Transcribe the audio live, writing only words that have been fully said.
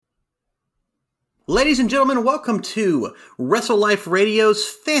Ladies and gentlemen, welcome to Wrestle Life Radio's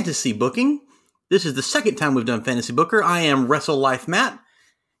Fantasy Booking. This is the second time we've done Fantasy Booker. I am Wrestle Life Matt,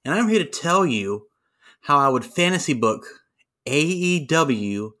 and I'm here to tell you how I would fantasy book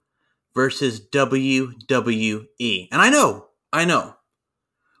AEW versus WWE. And I know,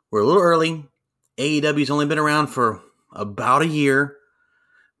 we're a little early. AEW's only been around for about a year.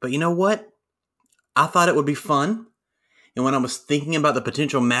 But you know what? I thought it would be fun. And when I was thinking about the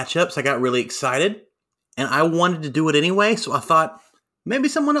potential matchups, I got really excited. And I wanted to do it anyway, so I thought maybe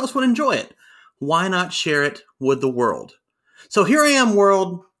someone else would enjoy it. Why not share it with the world? So here I am,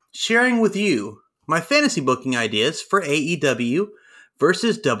 world, sharing with you my fantasy booking ideas for AEW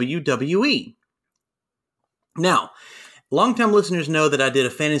versus WWE. Now, longtime listeners know that I did a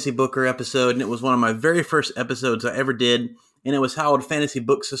fantasy booker episode, and it was one of my very first episodes I ever did. And it was how I would fantasy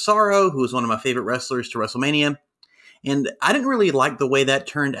book Cesaro, who was one of my favorite wrestlers to WrestleMania. And I didn't really like the way that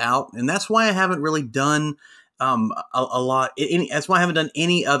turned out, and that's why I haven't really done a lot. That's why I haven't done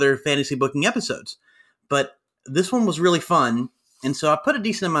any other fantasy booking episodes. But this one was really fun, and so I put a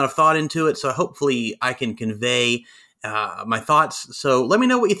decent amount of thought into it. So hopefully I can convey my thoughts. So let me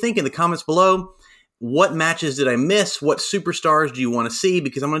know what you think in the comments below. What matches did I miss? What superstars do you want to see?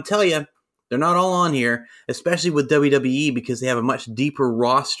 Because I'm going to tell you, they're not all on here, especially with WWE, because they have a much deeper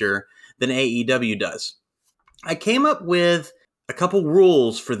roster than AEW does. I came up with a couple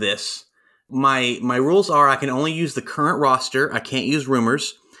rules for this. My rules are I can only use the current roster. I can't use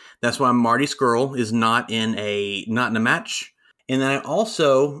rumors. That's why Marty Scurll is not in a match. And then I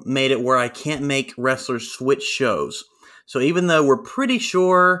also made it where I can't make wrestlers switch shows. So even though we're pretty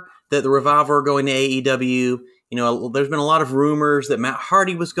sure that the Revival are going to AEW, there's been a lot of rumors that Matt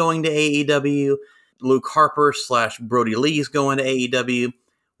Hardy was going to AEW, Luke Harper / Brody Lee is going to AEW.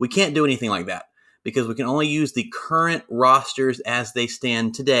 We can't do anything like that, because we can only use the current rosters as they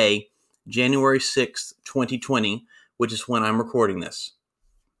stand today, January 6th, 2020, which is when I'm recording this.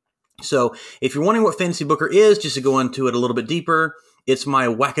 So if you're wondering what Fantasy Booker is, just to go into it a little bit deeper, it's my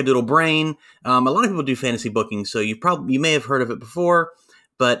wackadoodle brain. A lot of people do fantasy booking, so you may have heard of it before,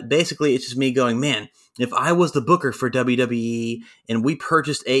 but basically it's just me going, man, if I was the booker for WWE and we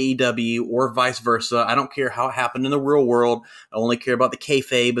purchased AEW or vice versa, I don't care how it happened in the real world, I only care about the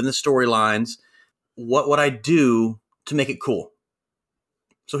kayfabe and the storylines. What would I do to make it cool?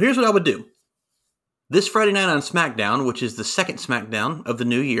 So here's what I would do. This Friday night on SmackDown, which is the second SmackDown of the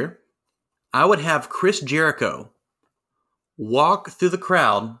new year, I would have Chris Jericho walk through the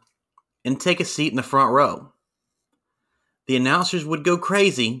crowd and take a seat in the front row. The announcers would go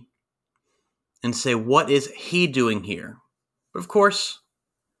crazy and say, what is he doing here? But of course,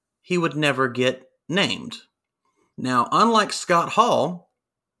 he would never get named. Now, unlike Scott Hall,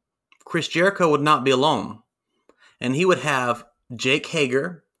 Chris Jericho would not be alone. And he would have Jake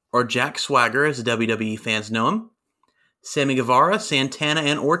Hager, or Jack Swagger as WWE fans know him, Sammy Guevara, Santana,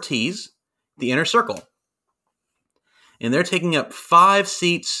 and Ortiz, the Inner Circle. And they're taking up 5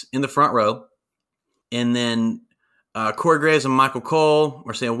 seats in the front row. And then Corey Graves and Michael Cole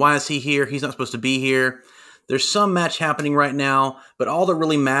are saying, why is he here? He's not supposed to be here. There's some match happening right now, but all that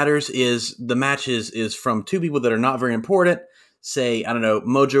really matters is the match is from 2 people that are not very important. Say, I don't know,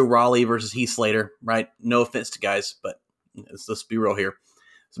 Mojo Rawley versus Heath Slater, right? No offense to guys, but let's be real here.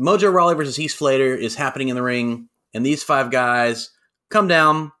 So Mojo Rawley versus Heath Slater is happening in the ring, and these 5 guys come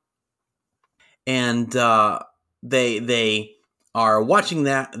down, and they are watching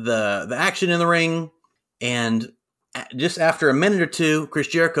the action in the ring, and just after a minute or two, Chris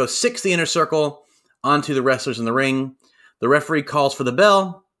Jericho sicks the Inner Circle onto the wrestlers in the ring. The referee calls for the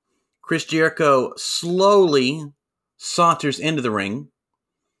bell. Chris Jericho slowly saunters into the ring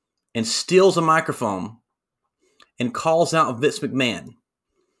and steals a microphone and calls out Vince McMahon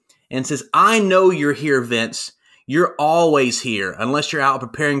and says, I know you're here, Vince. You're always here, unless you're out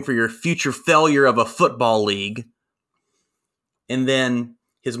preparing for your future failure of a football league. And then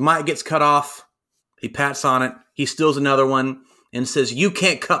his mic gets cut off. He pats on it. He steals another one and says, you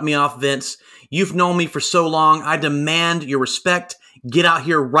can't cut me off, Vince. You've known me for so long. I demand your respect. Get out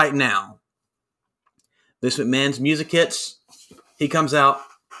here right now. Vince McMahon's music hits. He comes out.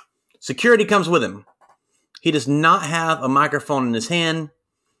 Security comes with him. He does not have a microphone in his hand,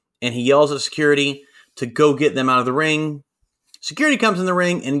 and he yells at security to go get them out of the ring. Security comes in the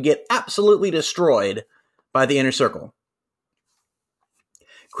ring and get absolutely destroyed by the Inner Circle.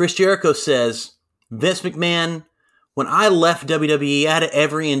 Chris Jericho says, Vince McMahon, when I left WWE, I had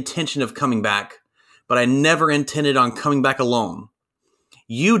every intention of coming back, but I never intended on coming back alone.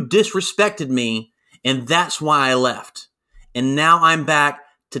 You disrespected me, and that's why I left. And now I'm back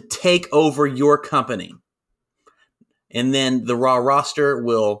to take over your company. And then the Raw roster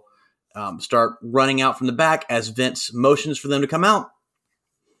will start running out from the back as Vince motions for them to come out.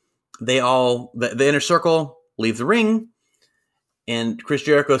 They all, the inner circle, leave the ring. And Chris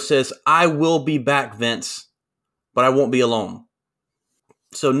Jericho says, "I will be back, Vince, but I won't be alone."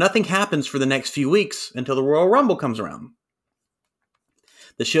 So nothing happens for the next few weeks until the Royal Rumble comes around.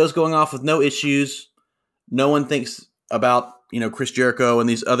 The show's going off with no issues. No one thinks about, Chris Jericho and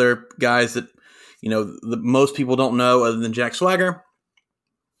these other guys that, most people don't know other than Jack Swagger.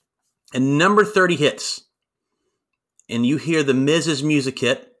 And number 30 hits. And you hear the Miz's music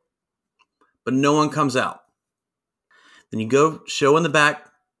hit, but no one comes out. Then you go show in the back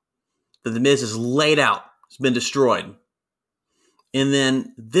that the Miz is laid out. It's been destroyed. And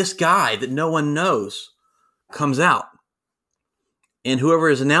then this guy that no one knows comes out. And whoever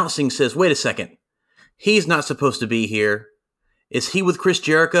is announcing says, "Wait a second. He's not supposed to be here. Is he with Chris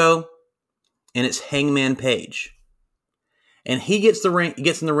Jericho?" And it's Hangman Page. And he gets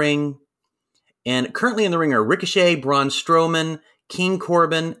in the ring. And currently in the ring are Ricochet, Braun Strowman, King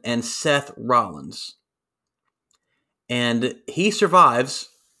Corbin, and Seth Rollins. And he survives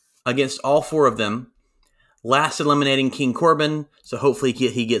against all four of them, last eliminating King Corbin, so hopefully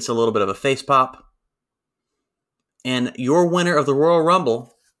he gets a little bit of a face pop. And your winner of the Royal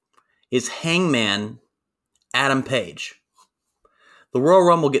Rumble is Hangman Adam Page. The Royal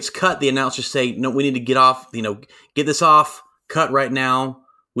Rumble gets cut. The announcers say, "No, we need to get this off, cut right now.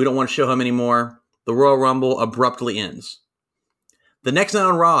 We don't want to show him anymore." The Royal Rumble abruptly ends. The next night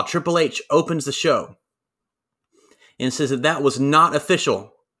on Raw, Triple H opens the show and says that was not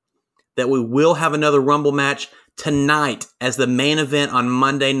official, that we will have another Rumble match tonight as the main event on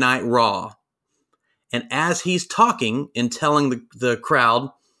Monday Night Raw. And as he's talking and telling the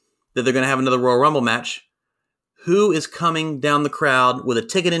crowd that they're going to have another Royal Rumble match, who is coming down the crowd with a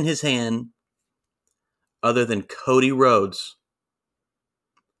ticket in his hand other than Cody Rhodes?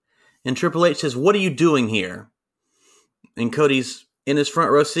 And Triple H says, "What are you doing here?" And Cody's in his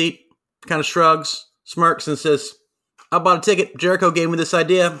front row seat, kind of shrugs, smirks, and says, "I bought a ticket. Jericho gave me this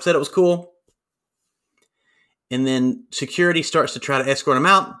idea, said it was cool." And then security starts to try to escort him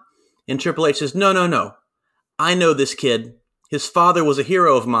out. And Triple H says, No. I know this kid. His father was a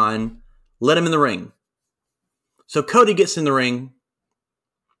hero of mine. Let him in the ring." So Cody gets in the ring.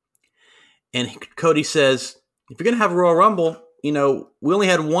 And Cody says, "If you're going to have a Royal Rumble, we only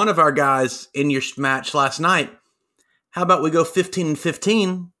had one of our guys in your match last night. How about we go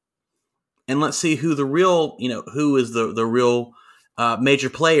 15-15? And let's see who the real, who is the real major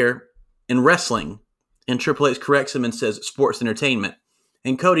player in wrestling." And Triple H corrects him and says, "Sports entertainment."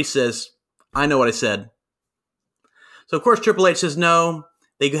 And Cody says, "I know what I said." So, of course, Triple H says no.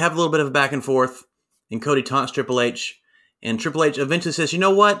 They have a little bit of a back and forth. And Cody taunts Triple H. And Triple H eventually says, "You know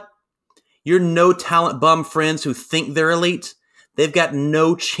what? Your no-talent bum friends who think they're elite, they've got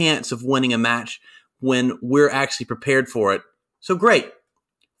no chance of winning a match when we're actually prepared for it. So great.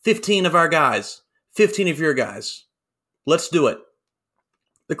 15 of our guys. 15 of your guys. Let's do it."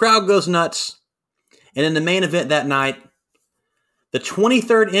 The crowd goes nuts. And in the main event that night, the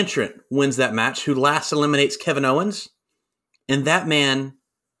 23rd entrant wins that match, who last eliminates Kevin Owens. And that man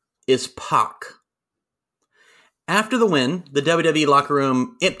is Pac. After the win, the WWE locker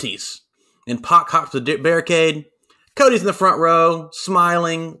room empties. And Pac hops the barricade. Cody's in the front row,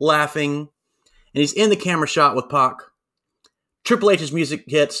 smiling, laughing. And he's in the camera shot with Pac. Triple H's music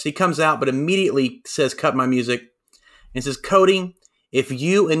hits. He comes out, but immediately says, "Cut my music." And says, "Cody, if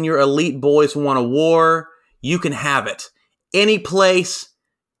you and your elite boys want a war, you can have it. Any place,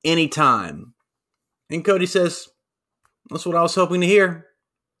 anytime." And Cody says, "That's what I was hoping to hear.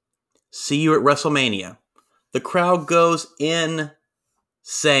 See you at WrestleMania." The crowd goes insane.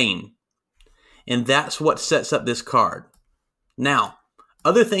 And that's what sets up this card. Now,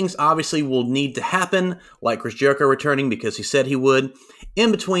 other things obviously will need to happen, like Chris Jericho returning because he said he would.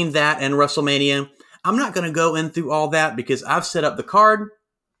 In between that and WrestleMania, I'm not going to go in through all that because I've set up the card.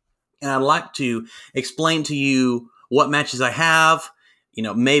 And I'd like to explain to you what matches I have.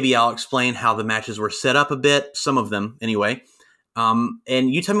 Maybe I'll explain how the matches were set up a bit, some of them anyway. And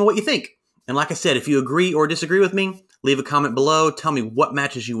you tell me what you think. And like I said, if you agree or disagree with me, leave a comment below. Tell me what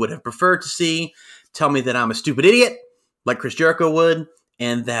matches you would have preferred to see. Tell me that I'm a stupid idiot, like Chris Jericho would,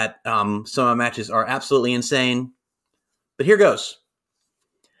 and that some of my matches are absolutely insane. But here goes.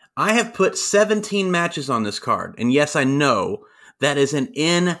 I have put 17 matches on this card. And yes, I know that is an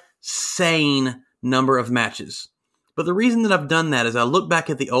insane number of matches. But the reason that I've done that is I look back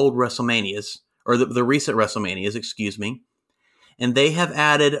at the old WrestleManias, or the recent WrestleManias, excuse me, and they have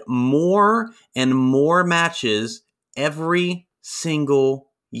added more and more matches every single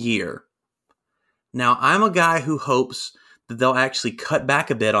year. Now, I'm a guy who hopes that they'll actually cut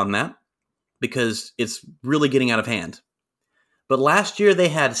back a bit on that, because it's really getting out of hand. But last year they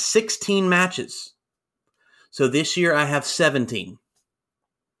had 16 matches. So this year I have 17.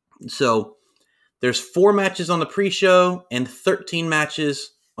 So there's 4 matches on the pre-show and 13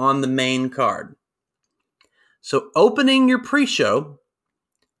 matches on the main card. So opening your pre-show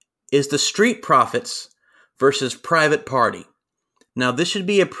is the Street Profits versus Private Party. Now this should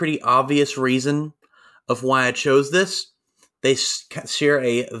be a pretty obvious reason of why I chose this. They share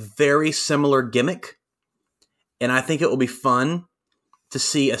a very similar gimmick, and I think it will be fun to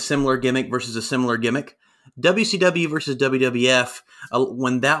see a similar gimmick versus a similar gimmick. WCW versus WWF,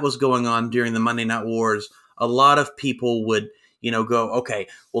 when that was going on during the Monday Night Wars, a lot of people would, go, okay,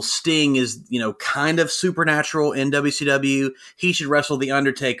 well, Sting is, kind of supernatural in WCW. He should wrestle The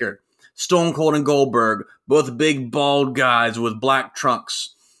Undertaker. Stone Cold and Goldberg, both big bald guys with black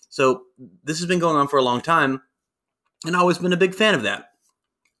trunks. So this has been going on for a long time, and I've always been a big fan of that.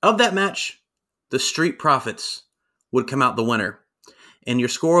 Of that match, the Street Profits would come out the winner. And your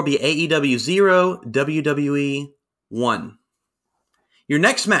score will be AEW 0, WWE 1. Your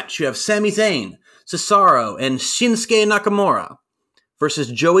next match, you have Sami Zayn, Cesaro, and Shinsuke Nakamura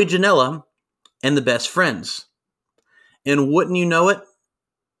versus Joey Janela and the Best Friends. And wouldn't you know it,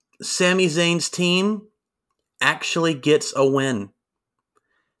 Sami Zayn's team actually gets a win.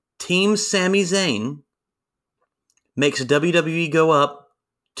 Team Sami Zayn makes WWE go up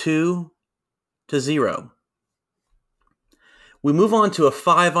 2-0. We move on to a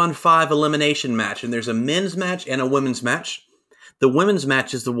 5-on-5 elimination match, and there's a men's match and a women's match. The women's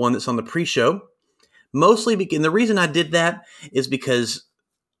match is the one that's on the pre-show. Mostly, and the reason I did that is because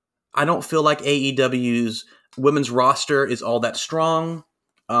I don't feel like AEW's women's roster is all that strong.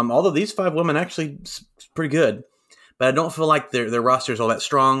 Although these 5 women actually pretty good, but I don't feel like their roster is all that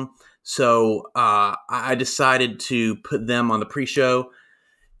strong. So I decided to put them on the pre-show.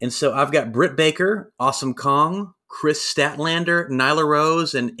 And so I've got Britt Baker, Awesome Kong, Chris Statlander, Nyla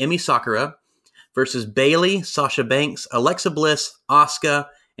Rose, and Emi Sakura versus Bayley, Sasha Banks, Alexa Bliss, Asuka,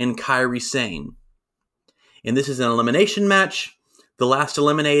 and Kairi Sane. And this is an elimination match. The last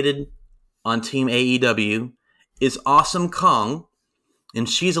eliminated on Team AEW is Awesome Kong, and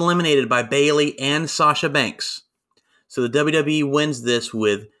she's eliminated by Bayley and Sasha Banks. So the WWE wins this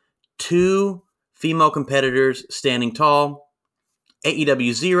with 2 female competitors standing tall.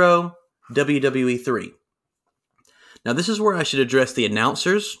 AEW 0, WWE 3. Now this is where I should address the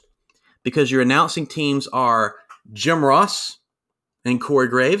announcers, because your announcing teams are Jim Ross and Corey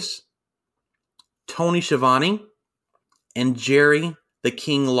Graves, Tony Schiavone, and Jerry the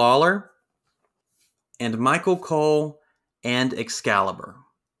King Lawler, and Michael Cole and Excalibur.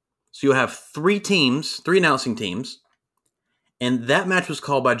 So you'll have 3 announcing teams, and that match was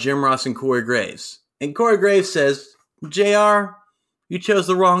called by Jim Ross and Corey Graves. And Corey Graves says, JR, you chose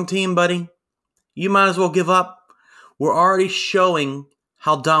the wrong team, buddy. You might as well give up. We're already showing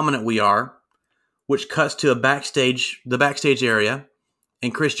how dominant we are, which cuts to the backstage area,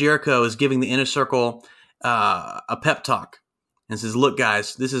 and Chris Jericho is giving the Inner Circle a pep talk and says, look,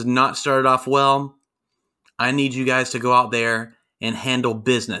 guys, this has not started off well. I need you guys to go out there and handle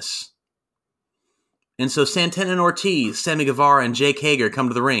business. And so Santana and Ortiz, Sammy Guevara, and Jake Hager come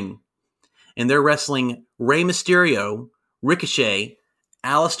to the ring, and they're wrestling Rey Mysterio, Ricochet,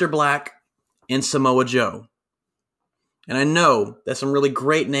 Aleister Black, and Samoa Joe. And I know that's some really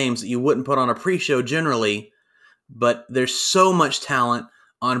great names that you wouldn't put on a pre-show generally, but there's so much talent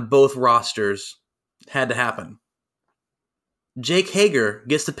on both rosters. It had to happen. Jake Hager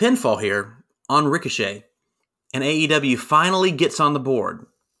gets the pinfall here on Ricochet, and AEW finally gets on the board,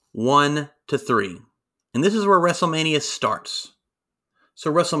 1-3. And this is where WrestleMania starts.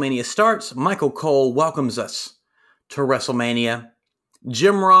 So WrestleMania starts, Michael Cole welcomes us to WrestleMania.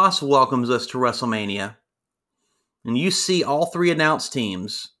 Jim Ross welcomes us to WrestleMania. And you see all 3 announced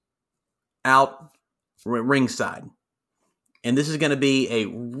teams out ringside. And this is going to be a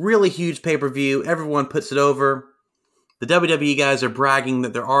really huge pay-per-view. Everyone puts it over. The WWE guys are bragging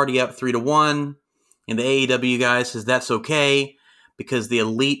that they're already up 3-1. And the AEW guys says that's okay because the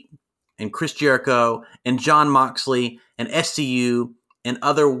Elite and Chris Jericho and Jon Moxley and SCU and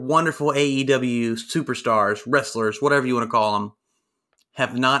other wonderful AEW superstars, wrestlers, whatever you want to call them,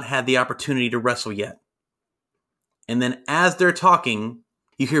 have not had the opportunity to wrestle yet. And then as they're talking,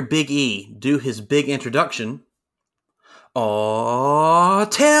 you hear Big E do his big introduction. Oh,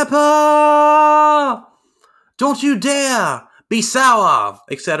 Tampa! Don't you dare be sour!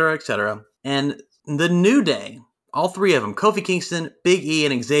 Etc., etc. And the New Day, all 3 of them, Kofi Kingston, Big E,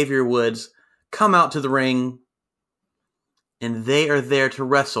 and Xavier Woods, come out to the ring. And they are there to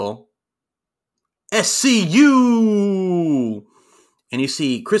wrestle SCU! and you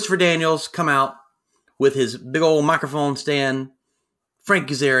see Christopher Daniels come out with his big old microphone stand, Frank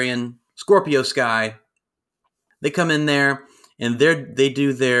Kazarian, Scorpio Sky. They come in there, and they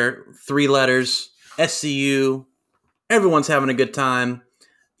do their 3 letters, SCU. Everyone's having a good time,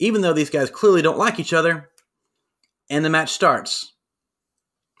 even though these guys clearly don't like each other. And the match starts.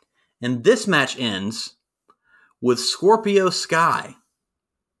 And this match ends with Scorpio Sky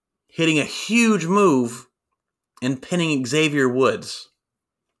hitting a huge move and pinning Xavier Woods.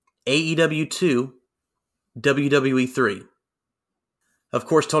 AEW 2, WWE 3. Of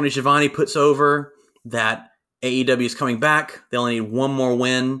course, Tony Schiavone puts over that AEW is coming back. They only need one more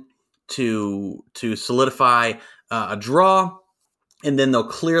win to solidify a draw, and then they'll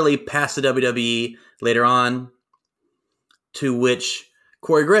clearly pass the WWE later on, to which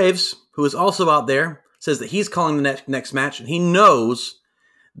Corey Graves, who is also out there, says that he's calling the next match, and he knows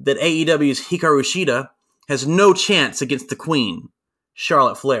that AEW's Hikaru Shida has no chance against the Queen,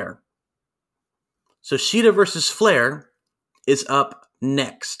 Charlotte Flair. So Shida versus Flair is up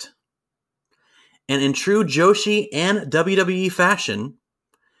next. And in true Joshi and WWE fashion,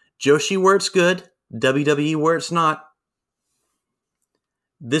 Joshi where it's good, WWE where it's not.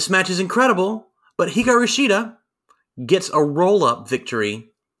 This match is incredible, but Hikaru Shida gets a roll-up victory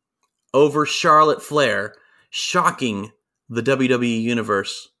over Charlotte Flair, shocking the WWE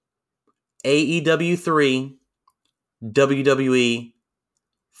Universe. AEW 3, WWE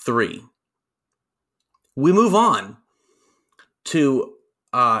 3. We move on to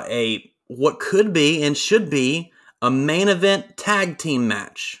what could be and should be a main event tag team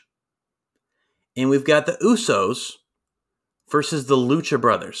match. And we've got the Usos versus the Lucha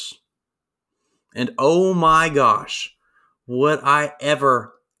Brothers. And oh my gosh, would I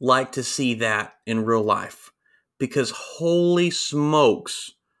ever like to see that in real life? Because holy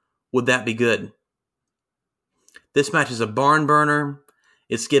smokes, would that be good? This match is a barn burner.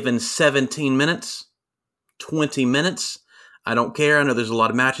 It's given 17 minutes, 20 minutes. I don't care. I know there's a lot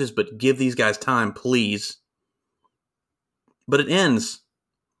of matches, but give these guys time, please. But it ends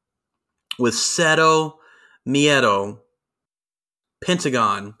with Cero Miedo,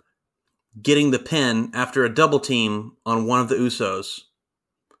 Pentagon, getting the pin after a double team on one of the Usos.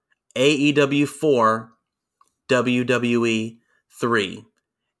 AEW 4, WWE 3.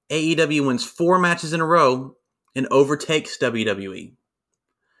 AEW wins 4 matches in a row and overtakes WWE.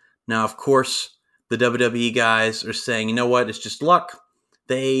 Now, of course, the WWE guys are saying, you know what, it's just luck.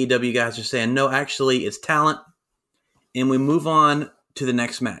 The AEW guys are saying, no, actually, it's talent. And we move on to the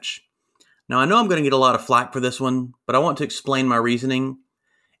next match. Now, I know I'm going to get a lot of flack for this one, but I want to explain my reasoning.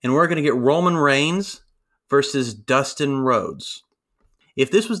 And we're going to get Roman Reigns versus Dustin Rhodes.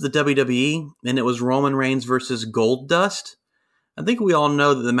 If this was the WWE and it was Roman Reigns versus Goldust, I think we all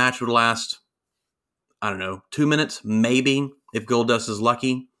know that the match would last, 2 minutes, maybe, if Goldust is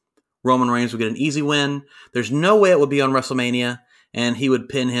lucky. Roman Reigns would get an easy win. There's no way it would be on WrestleMania, and he would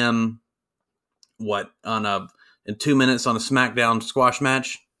pin him, in 2 minutes on a SmackDown squash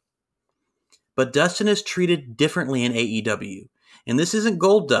match. But Dustin is treated differently in AEW. And this isn't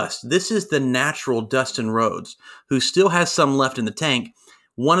Goldust. This is the natural Dustin Rhodes, who still has some left in the tank,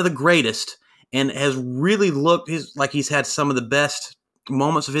 one of the greatest, and has really looked like he's had some of the best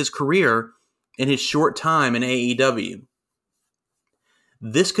moments of his career in his short time in AEW.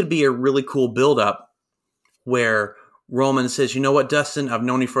 This could be a really cool build-up where Roman says, you know what, Dustin, I've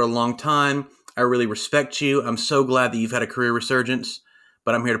known you for a long time. I really respect you. I'm so glad that you've had a career resurgence,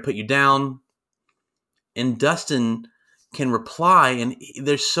 but I'm here to put you down. And Dustin can reply, and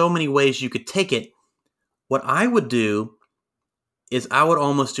there's so many ways you could take it. What I would do is I would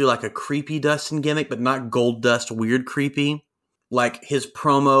almost do like a creepy Dustin gimmick, but not Goldust weird creepy. Like his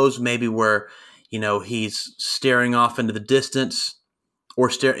promos, maybe where, he's staring off into the distance, or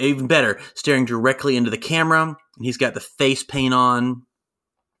even better, staring directly into the camera, and he's got the face paint on,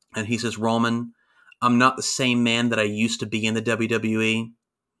 and he says, Roman, I'm not the same man that I used to be in the WWE.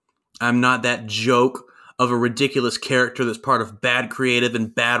 I'm not that joke of a ridiculous character that's part of bad creative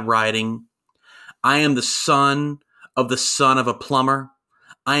and bad writing. I am the son of a plumber.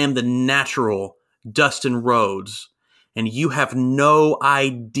 I am the natural Dustin Rhodes, and you have no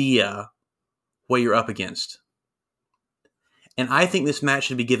idea what you're up against. And I think this match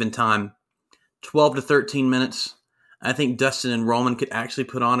should be given time, 12 to 13 minutes. I think Dustin and Roman could actually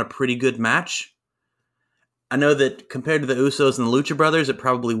put on a pretty good match. I know that compared to the Usos and the Lucha Brothers, it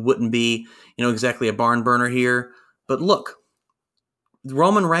probably wouldn't be, exactly a barn burner here. But look,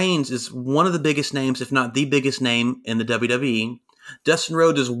 Roman Reigns is one of the biggest names, if not the biggest name in the WWE. Dustin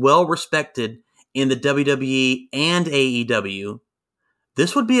Rhodes is well respected in the WWE and AEW.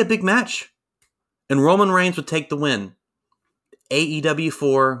 This would be a big match, and Roman Reigns would take the win. AEW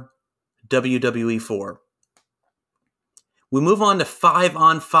 4, WWE 4. We move on to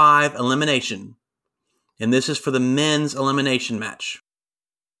 5-on-5 elimination. And this is for the men's elimination match.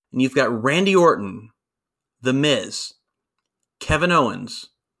 And you've got Randy Orton, The Miz, Kevin Owens,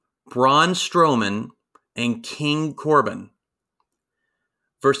 Braun Strowman, and King Corbin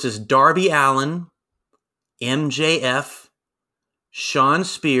versus Darby Allin, MJF, Shawn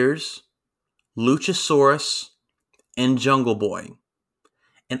Spears, Luchasaurus, and Jungle Boy.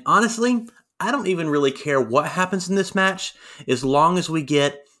 And honestly, I don't even really care what happens in this match as long as we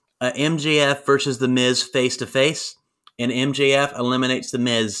get MJF versus The Miz face-to-face and MJF eliminates The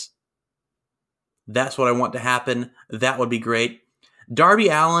Miz. That's what I want to happen. That would be great. Darby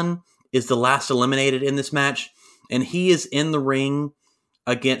Allin is the last eliminated in this match, and he is in the ring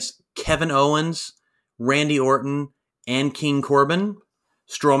against Kevin Owens, Randy Orton, and King Corbin.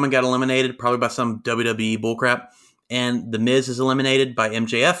 Strowman got eliminated probably by some WWE bullcrap, and The Miz is eliminated by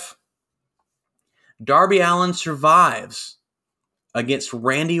MJF. Darby Allin survives against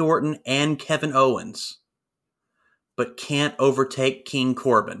Randy Orton and Kevin Owens, but can't overtake King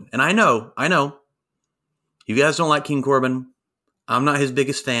Corbin. And I know, you guys don't like King Corbin. I'm not his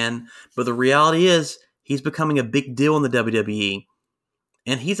biggest fan, but the reality is he's becoming a big deal in the WWE,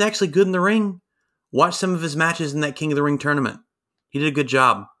 and he's actually good in the ring. Watch some of his matches in that King of the Ring tournament. He did a good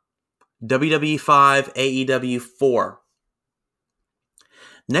job. WWE 5, AEW 4.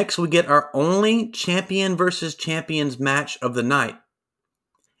 Next, we get our only champion versus champions match of the night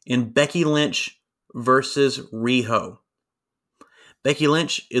in Becky Lynch versus Riho. Becky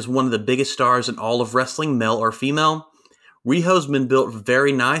Lynch is one of the biggest stars in all of wrestling, male or female. Riho's been built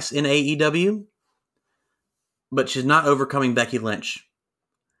very nice in AEW, but she's not overcoming Becky Lynch.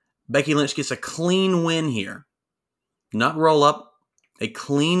 Becky Lynch gets a clean win here. Not roll up, a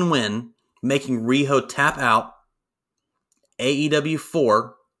clean win, making Riho tap out. AEW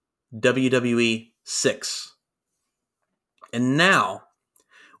 4, WWE 6. And now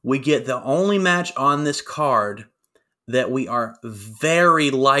we get the only match on this card that we are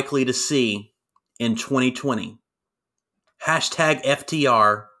very likely to see in 2020. Hashtag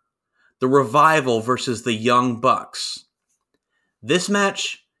FTR, the Revival versus the Young Bucks. This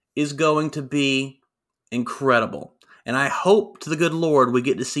match is going to be incredible. And I hope to the good Lord we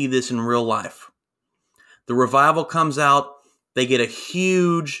get to see this in real life. The Revival comes out. They get a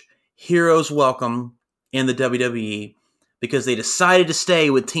huge hero's welcome in the WWE because they decided to stay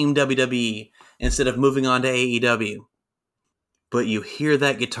with Team WWE instead of moving on to AEW. But you hear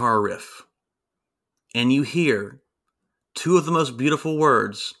that guitar riff, and you hear two of the most beautiful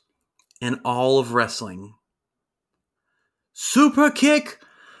words in all of wrestling. Super Kick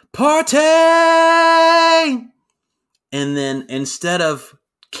Party! And then instead of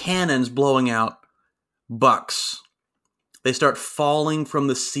cannons blowing out, bucks. They start falling from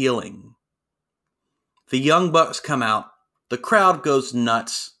the ceiling. The Young Bucks come out. The crowd goes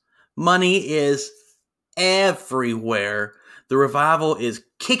nuts. Money is everywhere. The Revival is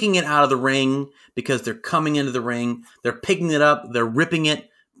kicking it out of the ring because they're coming into the ring. They're picking it up. They're ripping it,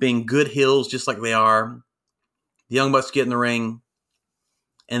 being good heels just like they are. The Young Bucks get in the ring.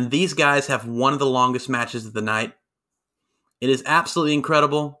 And these guys have one of the longest matches of the night. It is absolutely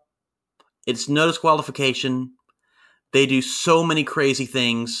incredible. It's no disqualification. They do so many crazy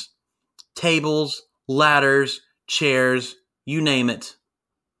things. Tables, ladders, chairs, you name it.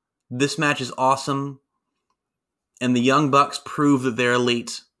 This match is awesome. And the Young Bucks prove that they're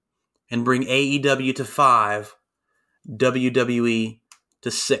elite and bring AEW to 5, WWE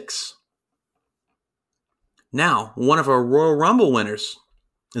to 6. Now, one of our Royal Rumble winners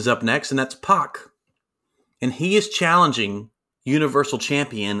is up next, and that's Pac. And he is challenging Universal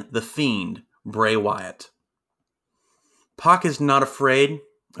Champion, The Fiend, Bray Wyatt. Pac is not afraid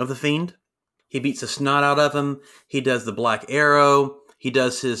of The Fiend. He beats the snot out of him. He does the Black Arrow. He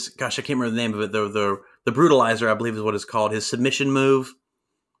does his, gosh, I can't remember the name of it, the Brutalizer, I believe is what it's called, his submission move.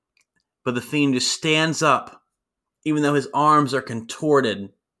 But The Fiend just stands up, even though his arms are contorted,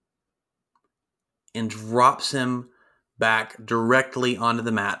 and drops him back directly onto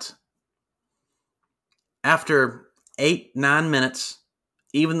the mat. After 8-9 minutes,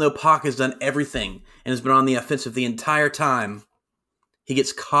 even though Pac has done everything and has been on the offensive the entire time, he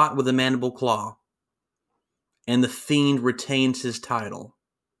gets caught with a mandible claw, and The Fiend retains his title.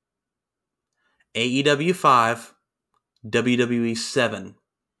 AEW 5, WWE 7.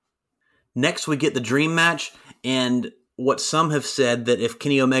 Next, we get the Dream Match, and what some have said that if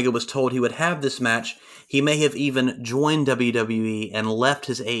Kenny Omega was told he would have this match, he may have even joined WWE and left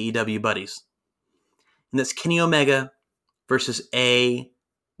his AEW buddies. And that's Kenny Omega versus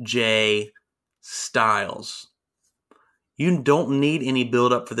AJ Styles. You don't need any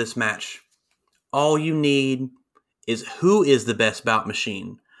build-up for this match. All you need is who is the best bout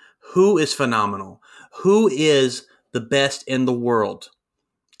machine, who is phenomenal, who is the best in the world.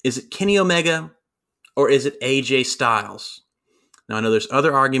 Is it Kenny Omega or is it AJ Styles? Now, I know there's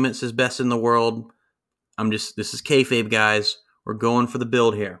other arguments as best in the world. This is kayfabe, guys. We're going for the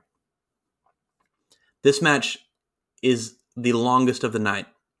build here. This match is the longest of the night.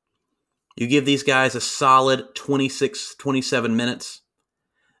 You give these guys a solid 26, 27 minutes.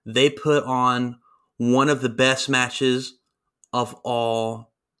 They put on one of the best matches of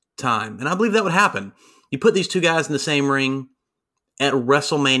all time. And I believe that would happen. You put these two guys in the same ring at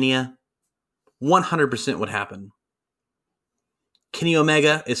WrestleMania, 100% would happen. Kenny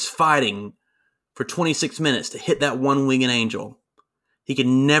Omega is fighting for 26 minutes to hit that one-winged angel. He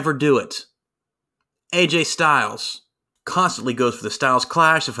can never do it. AJ Styles constantly goes for the Styles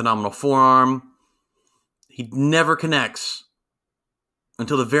Clash, a phenomenal forearm. He never connects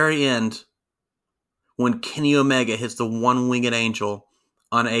until the very end when Kenny Omega hits the one-winged angel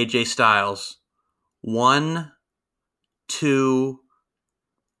on AJ Styles. 1, 2,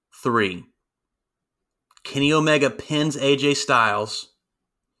 3. Kenny Omega pins AJ Styles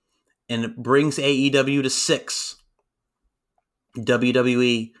and brings AEW to 6.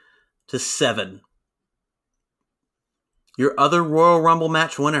 WWE to 7. Your other Royal Rumble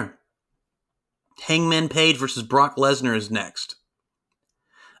match winner, Hangman Page versus Brock Lesnar, is next.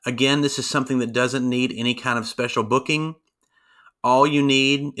 Again, this is something that doesn't need any kind of special booking. All you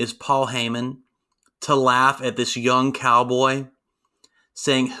need is Paul Heyman to laugh at this young cowboy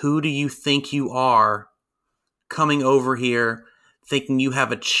saying, "Who do you think you are coming over here thinking you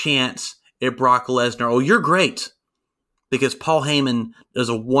have a chance at Brock Lesnar? Oh, you're great." Because Paul Heyman does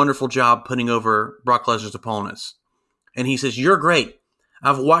a wonderful job putting over Brock Lesnar's opponents. And he says, "You're great.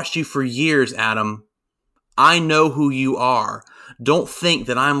 I've watched you for years, Adam. I know who you are. Don't think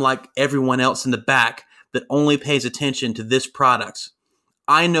that I'm like everyone else in the back that only pays attention to this product.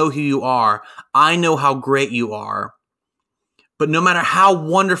 I know who you are. I know how great you are. But no matter how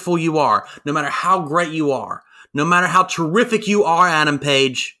wonderful you are, no matter how great you are, no matter how terrific you are, Adam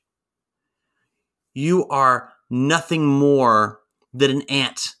Page, you are nothing more than an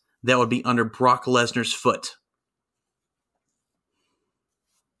ant that would be under Brock Lesnar's foot."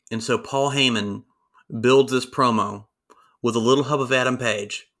 And so Paul Heyman builds this promo with a little hub of Adam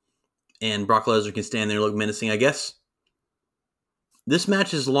Page, and Brock Lesnar can stand there and look menacing, I guess. This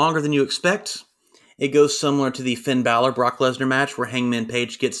match is longer than you expect. It goes similar to the Finn Balor-Brock Lesnar match where Hangman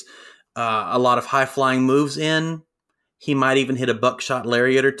Page gets a lot of high-flying moves in. He might even hit a buckshot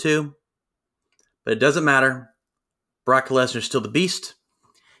lariat or two. But it doesn't matter. Brock Lesnar's still the beast.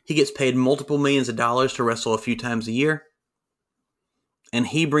 He gets paid multiple millions of dollars to wrestle a few times a year. And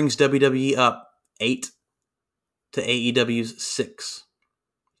he brings WWE up 8 to AEW's 6.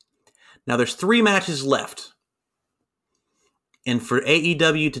 Now there's 3 matches left. And for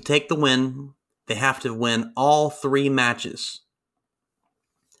AEW to take the win, they have to win all 3 matches.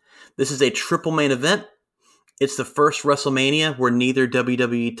 This is a triple main event. It's the first WrestleMania where neither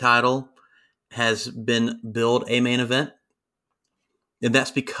WWE title has been billed a main event. And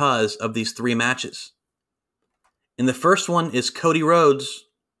that's because of these 3 matches. And the first one is Cody Rhodes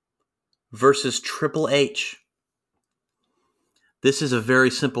versus Triple H. This is a very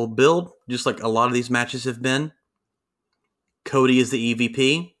simple build, just like a lot of these matches have been. Cody is the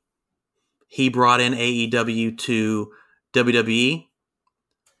EVP. He brought in AEW to WWE.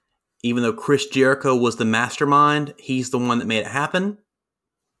 Even though Chris Jericho was the mastermind, he's the one that made it happen.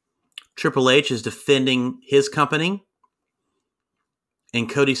 Triple H is defending his company. And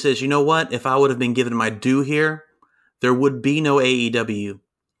Cody says, "You know what? If I would have been given my due here, there would be no AEW.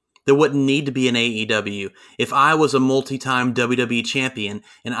 There wouldn't need to be an AEW. If I was a multi-time WWE champion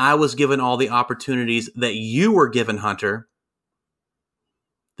and I was given all the opportunities that you were given, Hunter,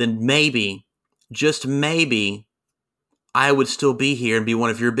 then maybe, just maybe, I would still be here and be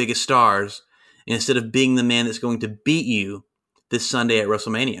one of your biggest stars instead of being the man that's going to beat you this Sunday at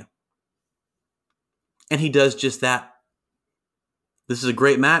WrestleMania." And he does just that. This is a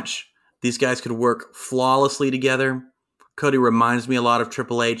great match. These guys could work flawlessly together. Cody reminds me a lot of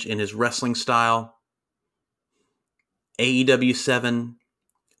Triple H in his wrestling style. AEW 7,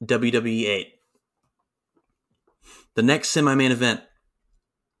 WWE 8. The next semi-main event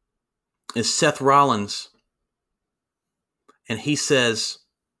is Seth Rollins. And he says,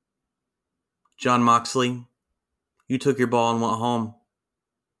 "Jon Moxley, you took your ball and went home."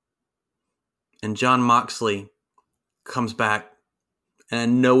 And Jon Moxley comes back. And I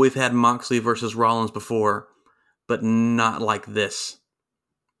know we've had Moxley versus Rollins before, but not like this.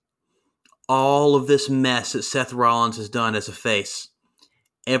 all of this mess that Seth Rollins has done as a face.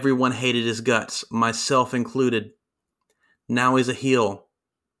 Everyone hated his guts, myself included. Now he's a heel.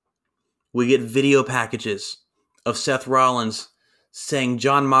 We get video packages of Seth Rollins saying,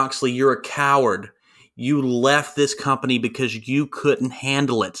 Jon Moxley, you're a coward. You left this company because you couldn't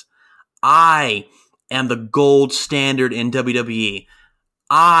handle it. I am the gold standard in WWE.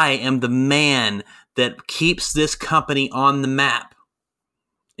 I am the man that keeps this company on the map.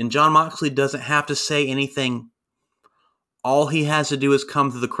 And Jon Moxley doesn't have to say anything. All he has to do is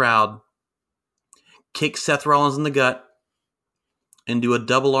come to the crowd, kick Seth Rollins in the gut, and do a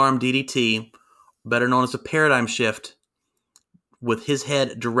double arm DDT, better known as a paradigm shift, with his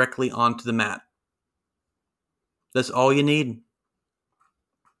head directly onto the mat. That's all you need.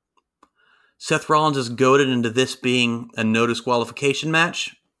 Seth Rollins is goaded into this being a no disqualification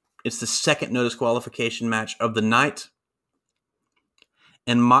match. It's the second no disqualification match of the night.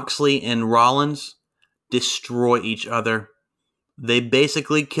 And Moxley and Rollins destroy each other. They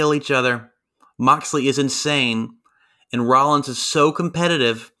basically kill each other. Moxley is insane, and Rollins is so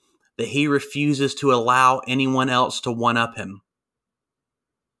competitive that he refuses to allow anyone else to one-up him.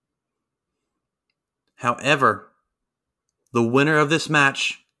 However, the winner of this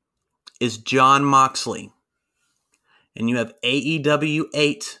match is Jon Moxley. And you have AEW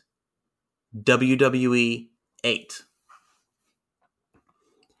 8, WWE 8.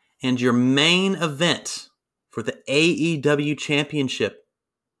 And your main event for the AEW Championship,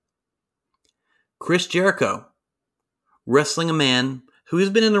 Chris Jericho wrestling a man who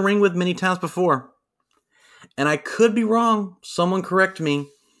he's been in the ring with many times before. And I could be wrong, someone correct me,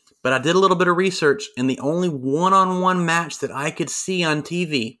 but I did a little bit of research, and the only one-on-one match that I could see on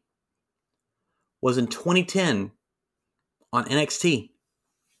TV was in 2010 on NXT.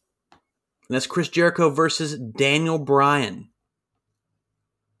 And that's Chris Jericho versus Daniel Bryan.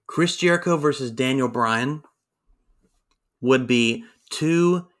 Chris Jericho versus Daniel Bryan would be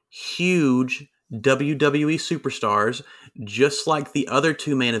two huge WWE superstars, just like the other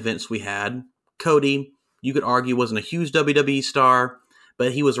two main events we had. Cody, you could argue, wasn't a huge WWE star,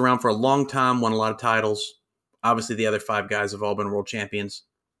 but he was around for a long time, won a lot of titles. Obviously, the other five guys have all been world champions.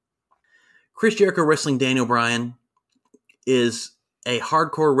 Chris Jericho wrestling Daniel Bryan is a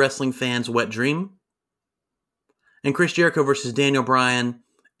hardcore wrestling fan's wet dream. And Chris Jericho versus Daniel Bryan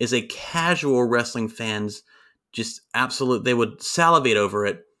is a casual wrestling fan's just absolute, they would salivate over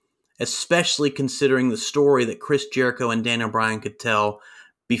it, especially considering the story that Chris Jericho and Daniel Bryan could tell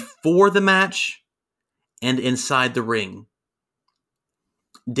before the match and inside the ring.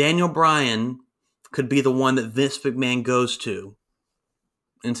 Daniel Bryan could be the one that Vince McMahon goes to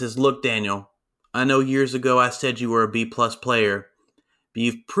and says, look, Daniel, I know years ago I said you were a B-plus player, but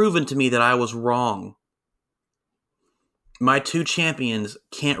you've proven to me that I was wrong. My two champions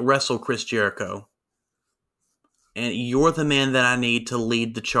can't wrestle Chris Jericho. And you're the man that I need to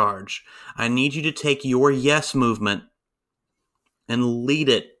lead the charge. I need you to take your yes movement and lead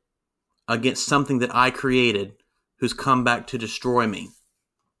it against something that I created who's come back to destroy me.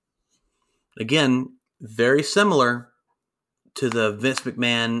 Again, very similar to the Vince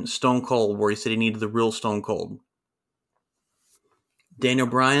McMahon Stone Cold, where he said he needed the real Stone Cold. Daniel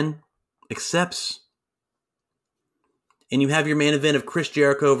Bryan accepts. And you have your main event of Chris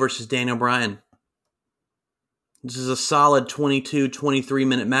Jericho versus Daniel Bryan. This is a solid 22,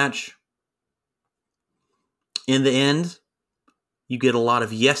 23-minute match. In the end, you get a lot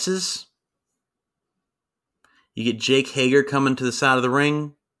of yeses. You get Jake Hager coming to the side of the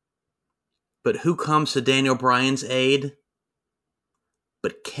ring. But who comes to Daniel Bryan's aid?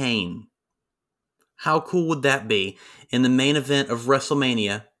 But Kane. How cool would that be in the main event of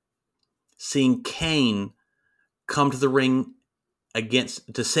WrestleMania, seeing Kane come to the ring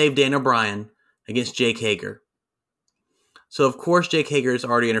to save Daniel Bryan against Jake Hager? So, of course, Jake Hager has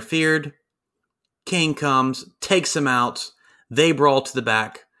already interfered. Kane comes, takes him out. They brawl to the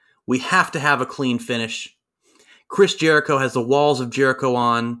back. We have to have a clean finish. Chris Jericho has the walls of Jericho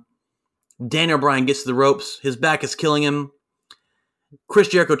on. Daniel Bryan gets to the ropes. His back is killing him. Chris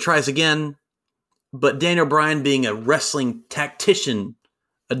Jericho tries again. But Daniel Bryan, being a wrestling tactician,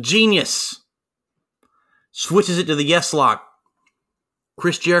 a genius, switches it to the yes lock.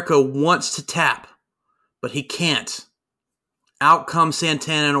 Chris Jericho wants to tap, but he can't. Out come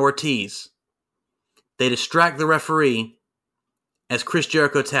Santana and Ortiz. They distract the referee as Chris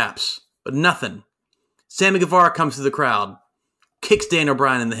Jericho taps, but nothing. Sammy Guevara comes to the crowd, kicks Daniel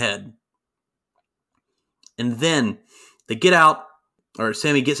Bryan in the head. And then they get out, or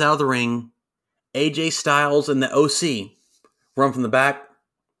Sammy gets out of the ring. AJ Styles and the OC run from the back.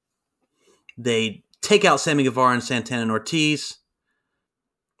 They take out Sammy Guevara and Santana and Ortiz.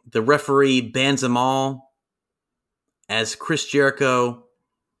 The referee bans them all as Chris Jericho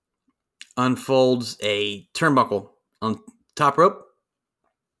unfolds a turnbuckle on top rope.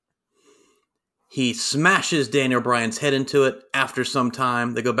 He smashes Daniel Bryan's head into it. After some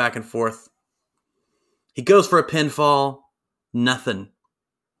time, they go back and forth. He goes for a pinfall. Nothing.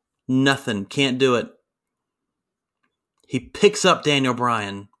 Can't do it. He picks up Daniel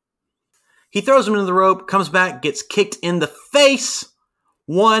Bryan. He throws him into the rope, comes back, gets kicked in the face.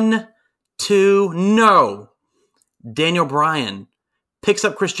 1, 2, no. Daniel Bryan picks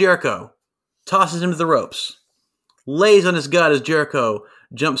up Chris Jericho, tosses him to the ropes, lays on his gut as Jericho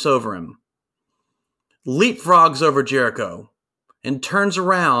jumps over him, leapfrogs over Jericho, and turns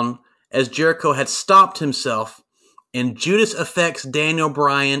around as Jericho had stopped himself, and Judas affects Daniel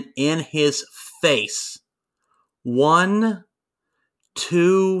Bryan in his face. 1,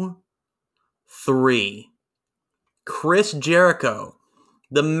 2, 3. Chris Jericho,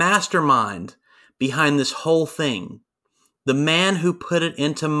 the mastermind behind this whole thing, the man who put it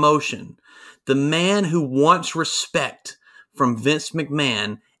into motion, the man who wants respect from Vince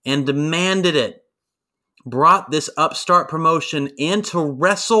McMahon and demanded it, brought this upstart promotion into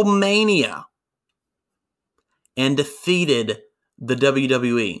WrestleMania and defeated the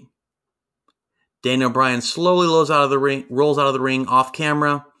WWE. Daniel Bryan slowly rolls out of the ring off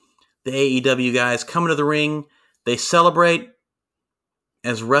camera. The AEW guys come into the ring. They celebrate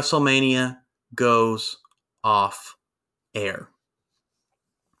as WrestleMania goes off air.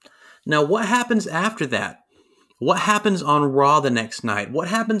 Now, what happens after that? What happens on Raw the next night? What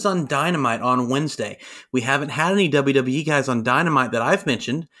happens on Dynamite on Wednesday? We haven't had any WWE guys on Dynamite that I've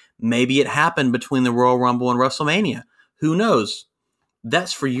mentioned. Maybe it happened between the Royal Rumble and WrestleMania. Who knows?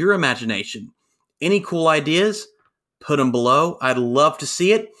 That's for your imagination. Any cool ideas? Put them below. I'd love to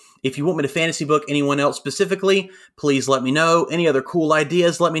see it. If you want me to fantasy book anyone else specifically, please let me know. Any other cool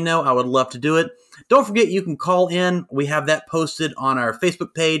ideas, let me know. I would love to do it. Don't forget, you can call in. We have that posted on our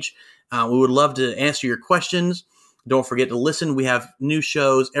Facebook page. We would love to answer your questions. Don't forget to listen. We have new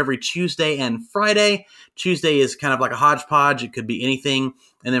shows every Tuesday and Friday. Tuesday is kind of like a hodgepodge. It could be anything.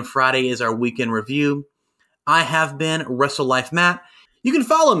 And then Friday is our weekend review. I have been WrestleLife Matt. You can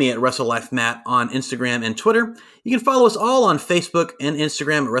follow me at WrestleLife Matt on Instagram and Twitter. You can follow us all on Facebook and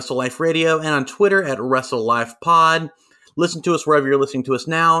Instagram at WrestleLife Radio and on Twitter at WrestleLife Pod. Listen to us wherever you're listening to us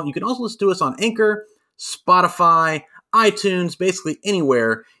now. You can also listen to us on Anchor, Spotify, iTunes, basically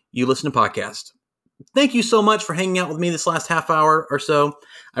anywhere you listen to podcasts. Thank you so much for hanging out with me this last half hour or so.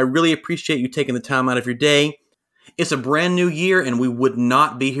 I really appreciate you taking the time out of your day. It's a brand new year, and we would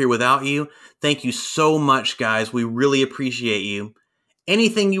not be here without you. Thank you so much, guys. We really appreciate you.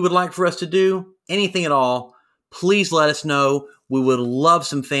 Anything you would like for us to do, anything at all, please let us know. We would love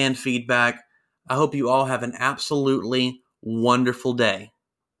some fan feedback. I hope you all have an absolutely wonderful day.